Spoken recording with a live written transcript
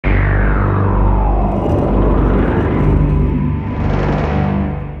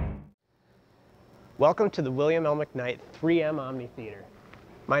Welcome to the William L. McKnight 3M Omnitheater.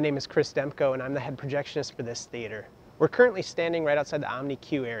 My name is Chris Demko and I'm the head projectionist for this theater. We're currently standing right outside the Omni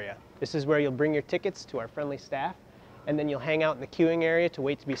queue area. This is where you'll bring your tickets to our friendly staff and then you'll hang out in the queuing area to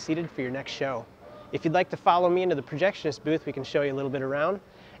wait to be seated for your next show. If you'd like to follow me into the projectionist booth, we can show you a little bit around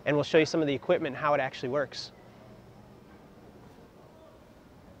and we'll show you some of the equipment and how it actually works.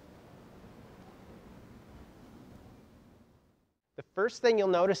 The first thing you'll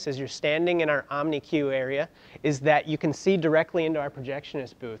notice as you're standing in our Omni queue area is that you can see directly into our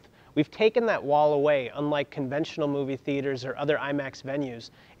projectionist booth. We've taken that wall away, unlike conventional movie theaters or other IMAX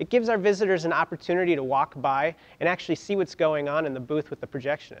venues. It gives our visitors an opportunity to walk by and actually see what's going on in the booth with the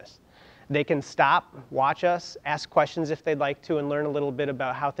projectionist. They can stop, watch us, ask questions if they'd like to, and learn a little bit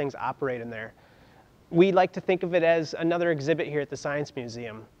about how things operate in there. We like to think of it as another exhibit here at the Science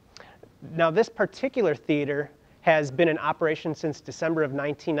Museum. Now, this particular theater has been in operation since December of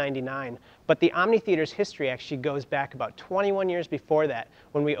 1999, but the Omnitheater's history actually goes back about 21 years before that,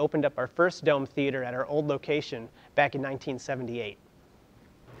 when we opened up our first dome theater at our old location back in 1978.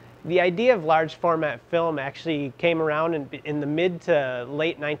 The idea of large format film actually came around in the mid to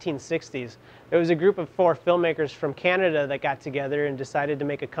late 1960s. There was a group of 4 filmmakers from Canada that got together and decided to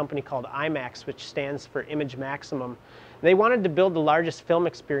make a company called IMAX, which stands for Image Maximum. They wanted to build the largest film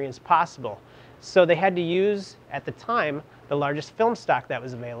experience possible. So they had to use, at the time, the largest film stock that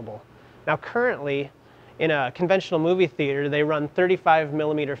was available. Now currently, in a conventional movie theater, they run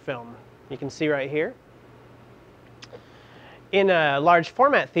 35mm film. You can see right here. In a large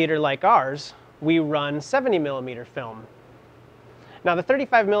format theater like ours, we run 70mm film. Now the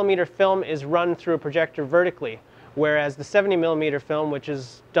 35mm film is run through a projector vertically, whereas the 70mm film, which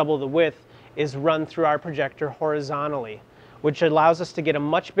is double the width, is run through our projector horizontally, which allows us to get a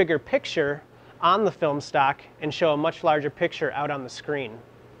much bigger picture on the film stock and show a much larger picture out on the screen.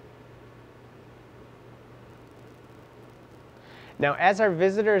 Now, as our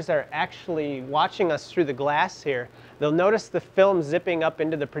visitors are actually watching us through the glass here, they'll notice the film zipping up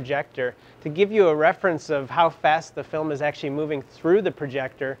into the projector. To give you a reference of how fast the film is actually moving through the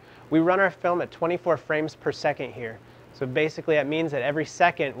projector, we run our film at 24 frames per second here. So basically that means that every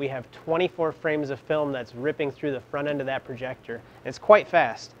second we have 24 frames of film that's ripping through the front end of that projector. It's quite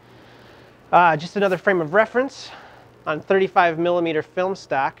fast. Just another frame of reference, on 35mm film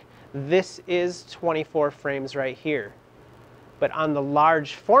stock, this is 24 frames right here. But on the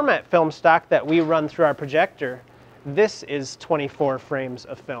large format film stock that we run through our projector, this is 24 frames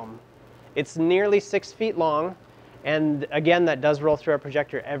of film. It's nearly 6 feet long, and again, that does roll through our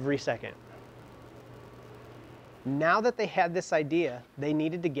projector every second. Now that they had this idea, they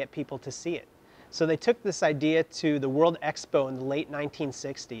needed to get people to see it. So they took this idea to the World Expo in the late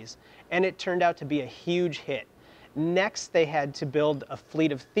 1960s, and it turned out to be a huge hit. Next, they had to build a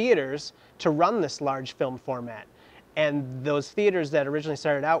fleet of theaters to run this large film format. And those theaters that originally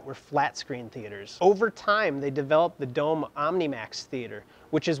started out were flat screen theaters. Over time, they developed the Dome OmniMax Theater,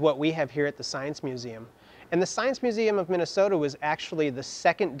 which is what we have here at the Science Museum. And the Science Museum of Minnesota was actually the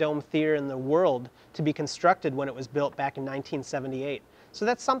second dome theater in the world to be constructed when it was built back in 1978. So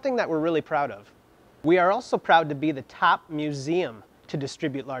that's something that we're really proud of. We are also proud to be the top museum to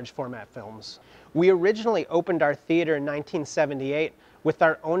distribute large format films. We originally opened our theater in 1978 with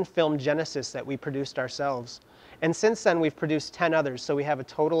our own film Genesis that we produced ourselves. And since then we've produced 10 others, so we have a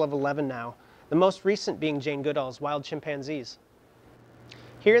total of 11 now, the most recent being Jane Goodall's Wild Chimpanzees.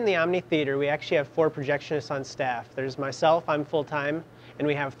 Here in the Omnitheater, we actually have 4 projectionists on staff. There's myself, I'm full-time, and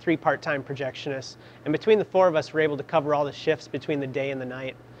we have 3 part-time projectionists. And between the 4 of us, we're able to cover all the shifts between the day and the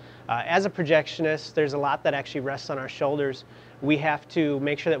night. As a projectionist, there's a lot that actually rests on our shoulders. We have to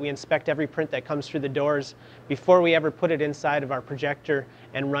make sure that we inspect every print that comes through the doors before we ever put it inside of our projector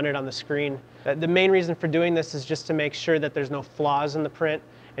and run it on the screen. The main reason for doing this is just to make sure that there's no flaws in the print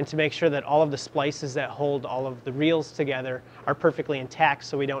and to make sure that all of the splices that hold all of the reels together are perfectly intact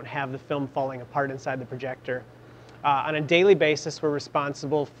so we don't have the film falling apart inside the projector. On a daily basis, we're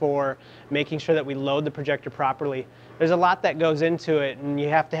responsible for making sure that we load the projector properly. There's a lot that goes into it, and you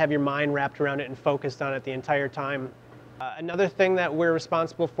have to have your mind wrapped around it and focused on it the entire time. Another thing that we're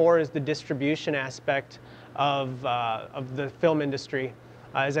responsible for is the distribution aspect of the film industry.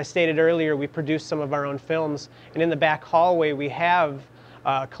 As I stated earlier, we produce some of our own films, and in the back hallway we have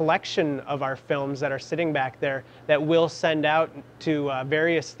a collection of our films that are sitting back there that we'll send out to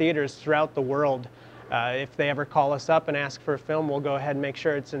various theaters throughout the world. If they ever call us up and ask for a film, we'll go ahead and make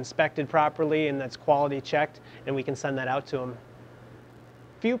sure it's inspected properly and that's quality checked, and we can send that out to them.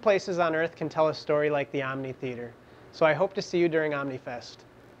 Few places on earth can tell a story like the Omnitheater, so I hope to see you during OmniFest.